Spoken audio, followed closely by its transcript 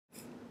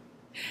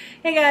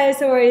Hey guys,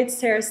 how are you? It's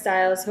Tara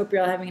Stiles. Hope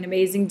you're all having an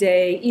amazing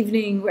day,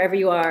 evening, wherever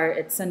you are.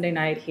 It's Sunday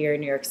night here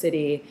in New York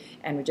City,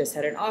 and we just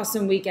had an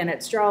awesome weekend at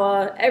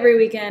Strala. Every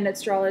weekend at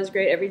Strala is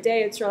great. Every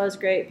day at Strala is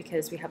great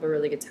because we have a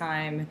really good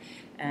time,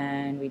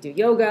 and we do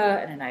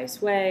yoga in a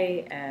nice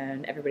way,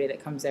 and everybody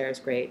that comes there is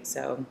great.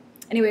 So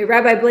anyway,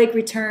 Rabbi Blake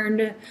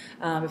returned.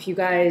 If you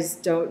guys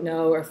don't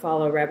know or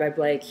follow Rabbi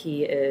Blake,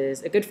 he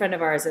is a good friend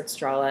of ours at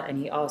Strala,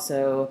 and he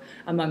also,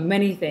 among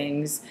many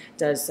things,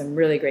 does some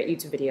really great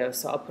YouTube videos.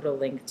 So I'll put a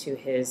link to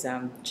his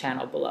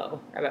channel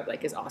below. Rabbi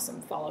Blake is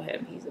awesome. Follow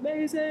him. He's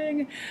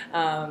amazing.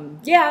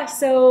 Yeah,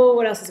 so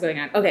what else is going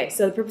on? Okay,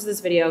 so the purpose of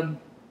this video,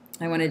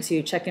 I wanted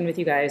to check in with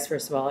you guys,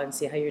 first of all, and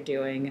see how you're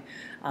doing.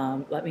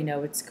 Let me know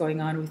what's going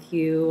on with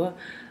you.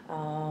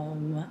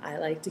 I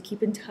like to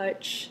keep in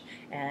touch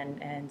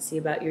and see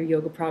about your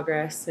yoga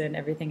progress and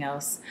everything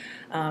else.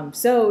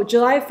 So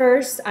July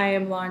 1st, I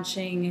am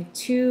launching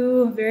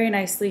 2 very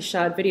nicely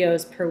shot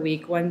videos per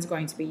week. One's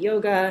going to be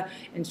yoga,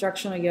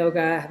 instructional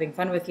yoga, having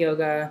fun with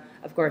yoga.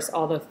 Of course,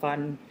 all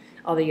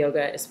the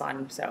yoga is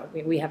fun, so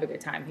we have a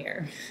good time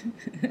here.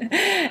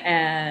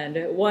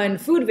 And 1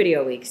 food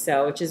video a week,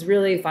 which is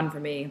really fun for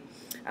me.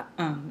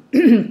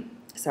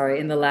 Sorry,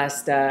 in the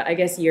last, I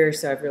guess, year or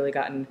so, I've really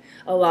gotten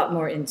a lot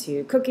more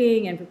into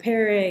cooking and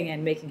preparing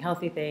and making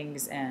healthy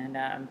things and,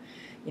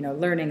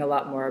 learning a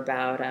lot more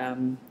about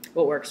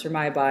what works for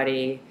my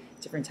body,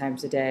 different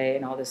times of day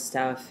and all this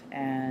stuff.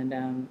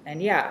 And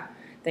yeah,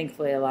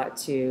 thankfully a lot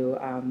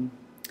to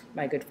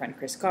my good friend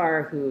Chris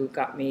Carr, who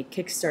got me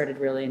kick-started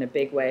really in a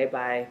big way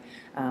by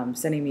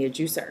sending me a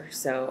juicer.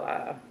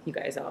 So you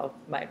guys all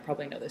might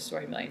probably know this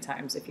story a million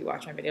times if you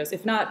watch my videos.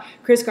 If not,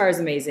 Chris Carr is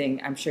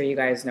amazing. I'm sure you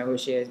guys know who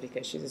she is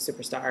because she's a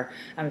superstar.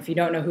 If you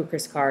don't know who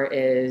Chris Carr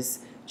is,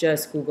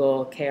 just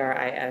Google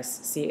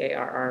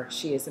Kriscarr.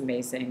 She is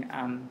amazing.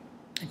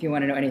 If you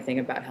want to know anything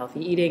about healthy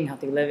eating,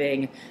 healthy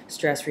living,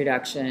 stress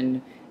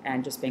reduction,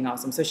 and just being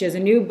awesome. So she has a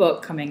new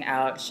book coming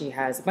out. She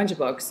has a bunch of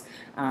books.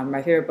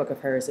 My favorite book of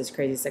hers is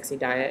Crazy Sexy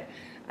Diet.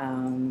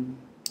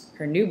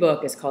 Her new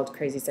book is called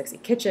Crazy Sexy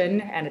Kitchen,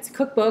 and it's a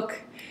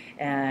cookbook,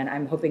 and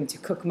I'm hoping to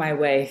cook my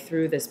way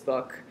through this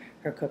book,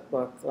 her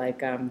cookbook,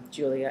 like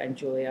Julia and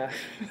Julia.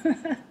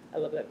 I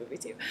love that movie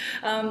too.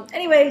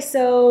 Anyway,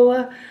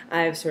 so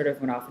I've sort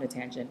of went off on a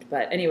tangent,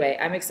 but anyway,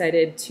 I'm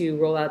excited to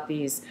roll out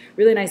these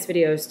really nice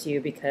videos to you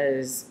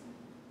because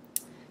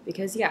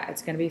yeah,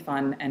 it's going to be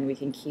fun and we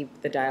can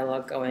keep the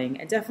dialogue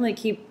going, and definitely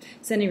keep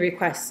sending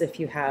requests if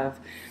you have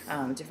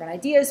different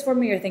ideas for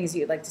me or things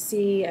you'd like to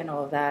see and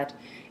all of that.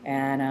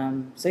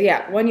 And so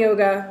yeah, 1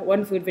 yoga,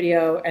 1 food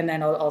video, and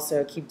then I'll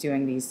also keep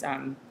doing these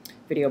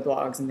video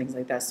blogs and things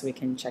like that so we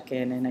can check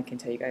in and I can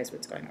tell you guys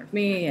what's going on with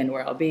me and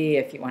where I'll be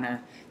if you want to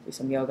do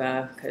some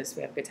yoga because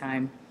we have a good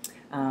time.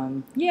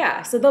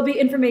 Yeah, so there'll be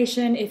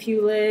information if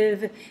you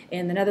live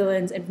in the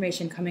Netherlands,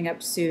 information coming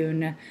up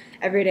soon.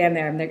 Every day I'm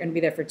there. I'm going to be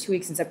there for 2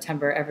 weeks in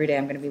September. Every day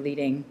I'm going to be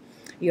leading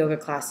yoga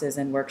classes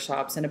and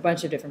workshops in a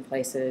bunch of different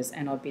places,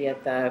 and I'll be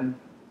at the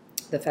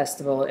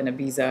festival in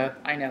Ibiza.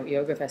 I know,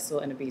 yoga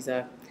festival in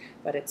Ibiza,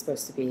 but it's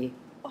supposed to be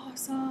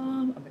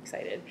awesome. I'm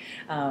excited.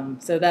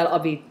 So I'll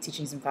be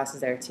teaching some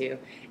classes there too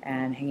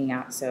and hanging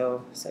out.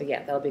 So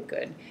yeah, that'll be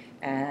good.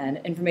 And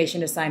information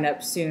to sign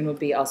up soon will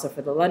be also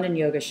for the London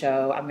Yoga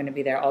Show. I'm going to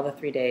be there all the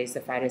 3 days, the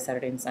Friday,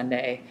 Saturday, and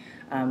Sunday,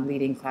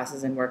 leading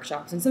classes and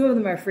workshops. And some of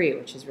them are free,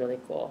 which is really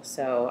cool.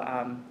 So,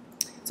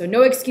 so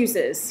no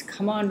excuses.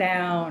 Come on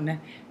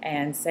down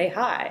and say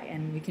hi,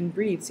 and we can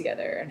breathe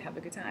together and have a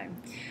good time.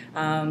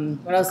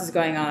 What else is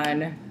going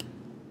on?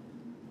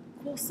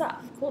 Cool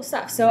stuff, cool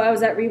stuff. So I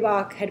was at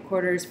Reebok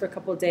headquarters for a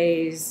couple of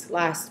days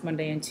last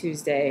Monday and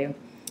Tuesday,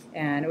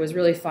 and it was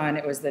really fun.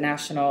 It was their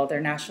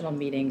national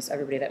meetings.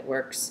 Everybody that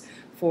works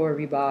for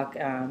Reebok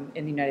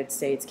in the United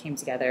States came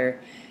together,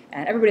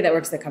 and everybody that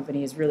works at the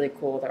company is really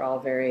cool. They're all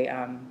very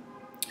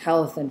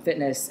health and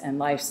fitness and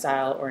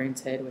lifestyle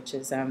oriented, which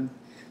is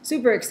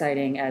super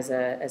exciting as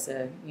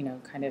a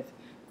kind of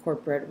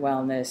corporate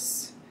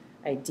wellness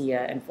idea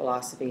and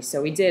philosophy.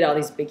 So we did all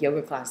these big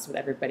yoga classes with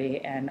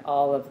everybody, and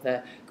all of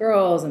the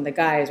girls and the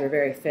guys were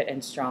very fit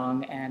and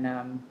strong. And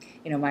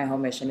my whole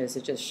mission is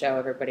to just show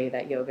everybody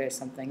that yoga is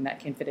something that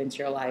can fit into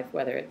your life,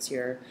 whether it's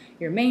your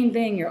main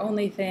thing, your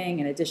only thing,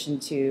 in addition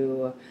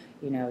to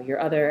your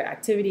other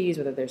activities,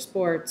 whether they're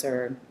sports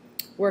or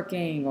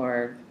working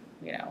or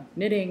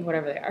knitting,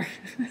 whatever they are.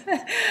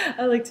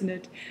 I like to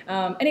knit.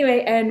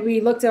 Anyway, and we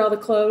looked at all the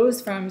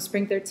clothes from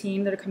Spring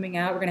 13 that are coming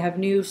out. We're going to have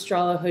new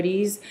Strala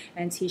hoodies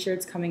and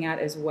t-shirts coming out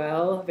as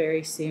well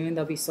very soon.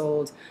 They'll be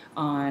sold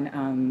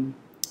on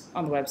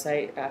the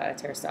website,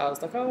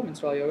 tarastyles.com and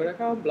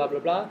stralayoga.com, blah, blah,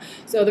 blah.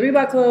 So the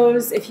Reebok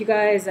clothes, if you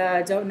guys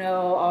don't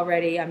know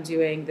already, I'm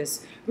doing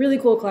this really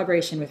cool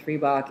collaboration with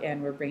Reebok,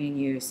 and we're bringing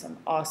you some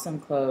awesome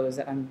clothes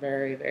that I'm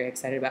very, very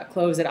excited about.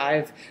 Clothes that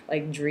I've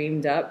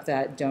dreamed up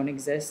that don't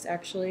exist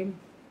actually,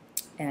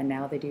 and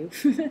now they do.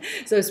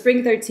 So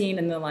Spring 13,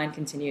 and the line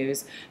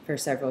continues for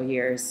several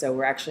years. So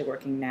we're actually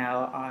working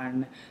now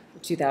on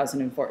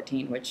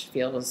 2014, which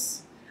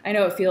I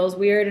know it feels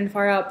weird and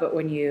far out, but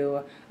when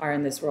you are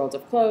in this world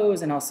of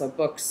clothes and also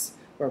books,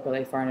 work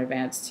really far in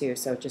advance too.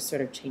 So it just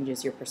sort of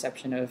changes your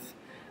perception of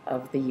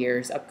the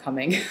years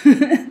upcoming.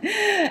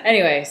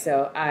 Anyway,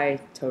 so I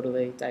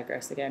totally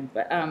digress again.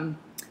 But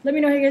let me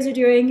know how you guys are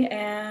doing.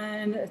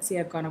 And let's see,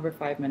 I've gone over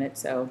 5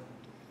 minutes. So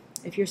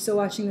if you're still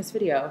watching this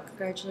video,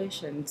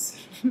 congratulations.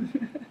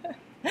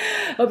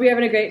 Hope you're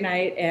having a great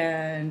night,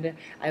 and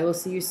I will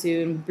see you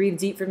soon. Breathe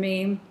deep for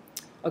me.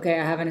 Okay,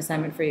 I have an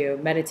assignment for you.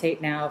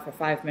 Meditate now for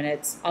 5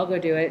 minutes. I'll go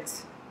do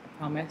it, I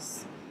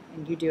promise.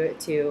 And you do it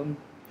too.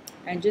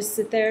 And just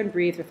sit there and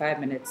breathe for 5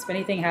 minutes. If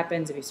anything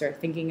happens, if you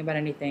start thinking about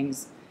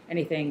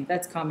anything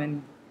that's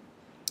common,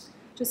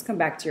 just come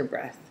back to your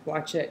breath.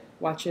 Watch it.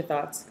 Watch your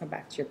thoughts. Come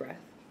back to your breath.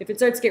 If it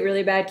starts to get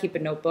really bad, keep a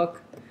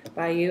notebook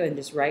by you and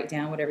just write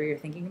down whatever you're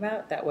thinking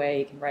about. That way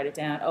you can write it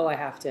down. Oh, I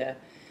have to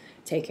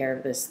take care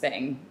of this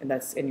thing, and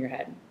that's in your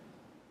head.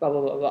 Blah,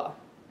 blah, blah, blah.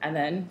 And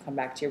then come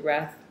back to your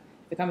breath.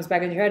 If it comes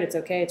back in your head, it's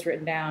okay. It's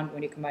written down.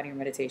 When you come out of your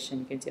meditation,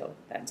 you can deal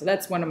with that. So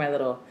that's one of my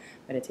little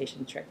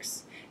meditation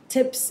tricks.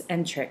 Tips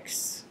and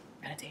tricks.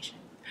 Meditation.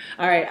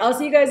 All right. I'll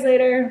see you guys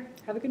later.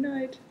 Have a good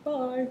night.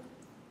 Bye.